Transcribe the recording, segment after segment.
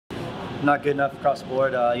not good enough across the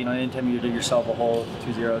board. You know, anytime you dig yourself a hole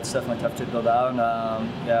 2-0, it's definitely tough to build out.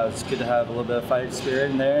 Yeah, it was good to have a little bit of fight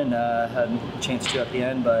spirit in there, and had a chance to at the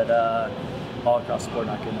end, but all across the board,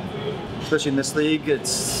 not good enough. Especially in this league,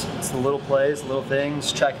 it's the little plays, the little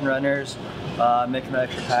things, checking runners, making the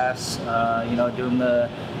extra pass, you know, doing the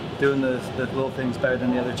little things better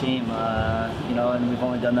than the other team, you know, and we've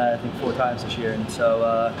only done that I think 4 times this year, and so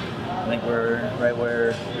I think we're right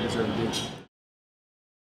where we deserve to be.